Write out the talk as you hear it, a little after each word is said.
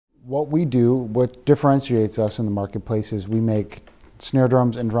What we do, what differentiates us in the marketplace is we make snare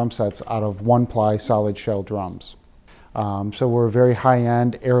drums and drum sets out of one-ply solid shell drums. So we're a very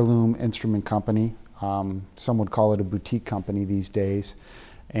high-end heirloom instrument company. Some would call it a boutique company these days.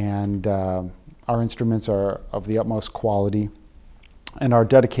 And our instruments are of the utmost quality. And our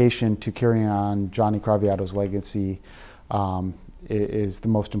dedication to carrying on Johnny Craviotto's legacy is the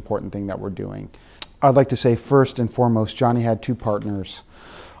most important thing that we're doing. I'd like to say first and foremost, Johnny had two partners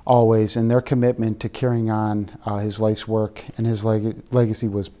always, and their commitment to carrying on his life's work and his legacy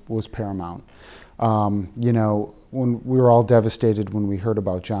was paramount. You know, when we were all devastated when we heard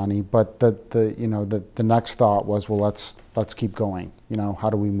about Johnny, but the next thought was, well, let's keep going. You know,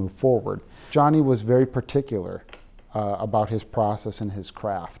 how do we move forward? Johnny was very particular about his process and his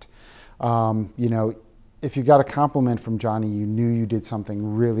craft. You know, if you got a compliment from Johnny, you knew you did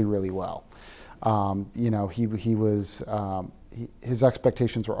something really, really well. You know, his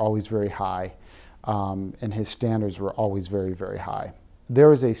expectations were always very high, and his standards were always very, very high.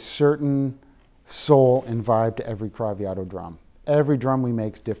 There is a certain soul and vibe to every Craviotto drum. Every drum we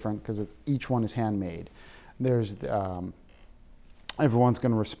make is different because each one is handmade. There's everyone's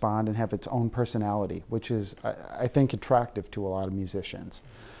going to respond and have its own personality, which is, I think, attractive to a lot of musicians.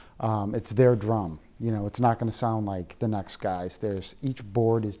 It's their drum. You know, it's not going to sound like the next guy's. Each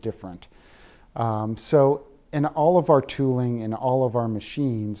board is different. So in all of our tooling and all of our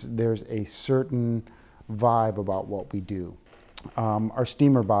machines, there's a certain vibe about what we do. Our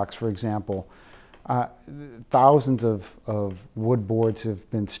steamer box, for example, thousands of wood boards have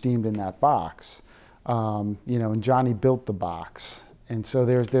been steamed in that box. You know, and Johnny built the box. And so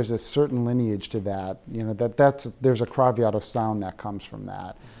there's a certain lineage to that. You know, there's a Craviotto sound that comes from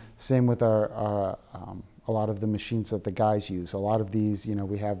that. Same with a lot of the machines that the guys use. A lot of these, you know,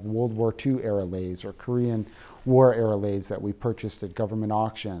 we have World War II era lathes or Korean War era lathes that we purchased at government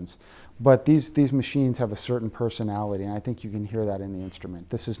auctions. But these machines have a certain personality, and I think you can hear that in the instrument.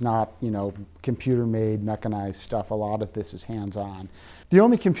 This is not, you know, computer-made, mechanized stuff. A lot of this is hands-on. The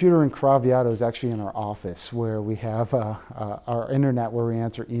only computer in Craviotto is actually in our office, where we have our internet where we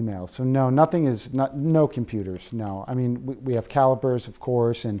answer emails. So no, no computers, no. I mean, we have calipers, of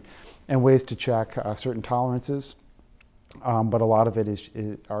course, and ways to check certain tolerances, but a lot of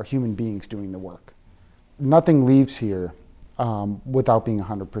it are human beings doing the work. Nothing leaves here without being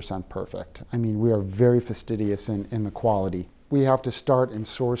 100% perfect. I mean, we are very fastidious in the quality. We have to start and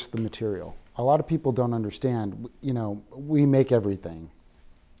source the material. A lot of people don't understand, you know, we make everything.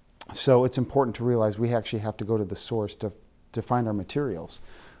 So it's important to realize we actually have to go to the source to find our materials.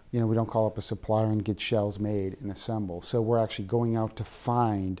 You know, we don't call up a supplier and get shells made and assemble. So we're actually going out to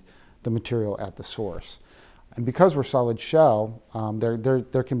find the material at the source. And because we're solid shell,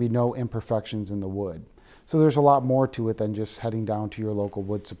 there can be no imperfections in the wood. So there's a lot more to it than just heading down to your local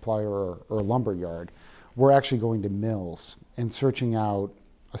wood supplier or lumber yard. We're actually going to mills and searching out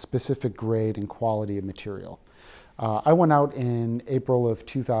a specific grade and quality of material. I went out in April of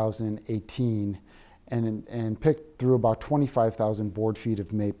 2018 and picked through about 25,000 board feet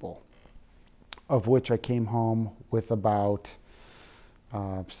of maple, of which I came home with about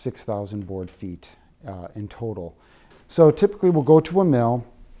 6,000 board feet in total. So typically we'll go to a mill,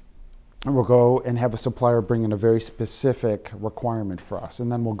 and we'll go and have a supplier bring in a very specific requirement for us,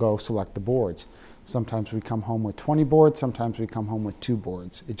 and then we'll go select the boards. Sometimes we come home with 20 boards, sometimes we come home with 2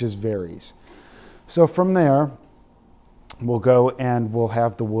 boards. It just varies. So from there, we'll go and we'll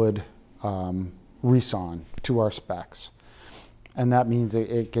have the wood resawn to our specs. And that means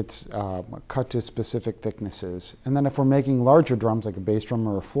it gets cut to specific thicknesses. And then if we're making larger drums like a bass drum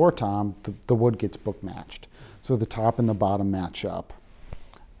or a floor tom, the wood gets book matched. So the top and the bottom match up.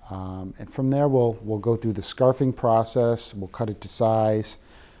 And from there, we'll go through the scarfing process. We'll cut it to size.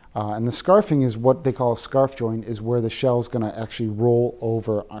 And the scarfing is what they call a scarf joint, is where the shell is going to actually roll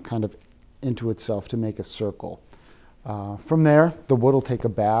over kind of into itself to make a circle. From there, the wood will take a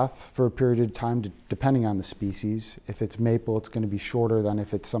bath for a period of time, depending on the species. If it's maple, it's going to be shorter than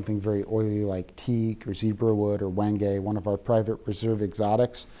if it's something very oily like teak or zebra wood or wenge, one of our private reserve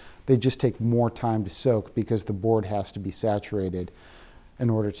exotics. They just take more time to soak because the board has to be saturated in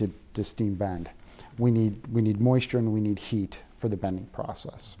order to steam bend. We need moisture and we need heat for the bending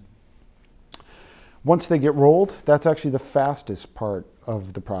process. Once they get rolled, that's actually the fastest part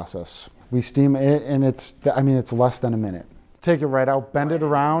of the process. We steam it, and it's less than a minute. Take it right out, bend it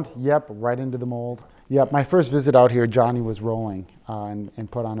around, yep, right into the mold. Yep, my first visit out here, Johnny was rolling and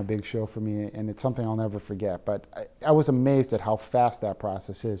put on a big show for me, and it's something I'll never forget. But I was amazed at how fast that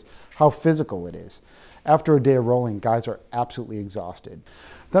process is, how physical it is. After a day of rolling, guys are absolutely exhausted.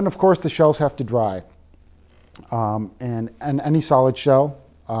 Then, of course, the shells have to dry. And any solid shell,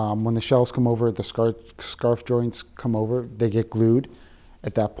 When the shells come over, the scarf joints come over, they get glued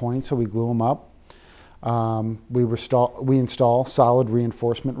at that point, so we glue them up. We install solid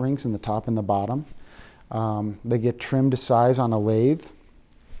reinforcement rings in the top and the bottom. They get trimmed to size on a lathe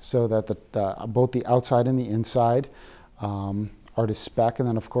so that both the outside and the inside are to spec. And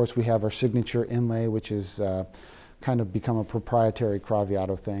then, of course, we have our signature inlay, which is kind of become a proprietary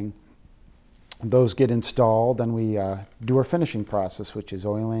Craviotto thing. Those get installed, then we do our finishing process, which is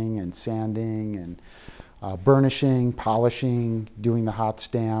oiling and sanding and burnishing, polishing, doing the hot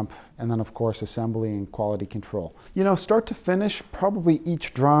stamp, and then of course assembly and quality control. You know, start to finish, probably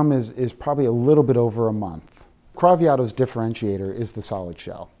each drum is probably a little bit over a month. Craviotto's differentiator is the solid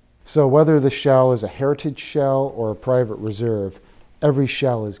shell. So whether the shell is a heritage shell or a private reserve, every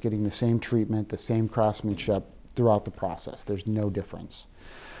shell is getting the same treatment, the same craftsmanship throughout the process. There's no difference.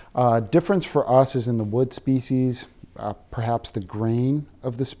 Difference for us is in the wood species, perhaps the grain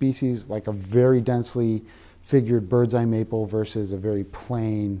of the species, like a very densely figured bird's eye maple versus a very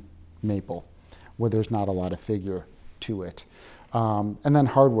plain maple, where there's not a lot of figure to it. And then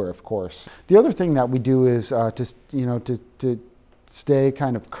hardware, of course. The other thing that we do is to stay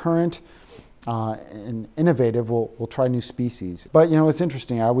kind of current and innovative, we'll try new species. But you know, it's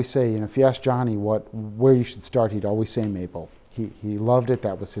interesting. I always say, you know, if you ask Johnny where you should start, he'd always say maple. He loved it.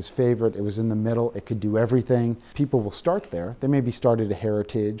 That was his favorite. It was in the middle. It could do everything. People will start there. They maybe start at a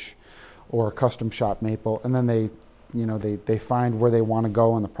heritage or a custom shop maple, and then they find where they want to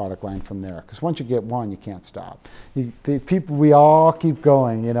go in the product line from there. Because once you get one, you can't stop. We all keep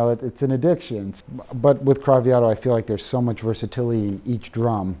going. You know, it's an addiction. But with Craviotto, I feel like there's so much versatility in each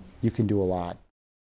drum. You can do a lot.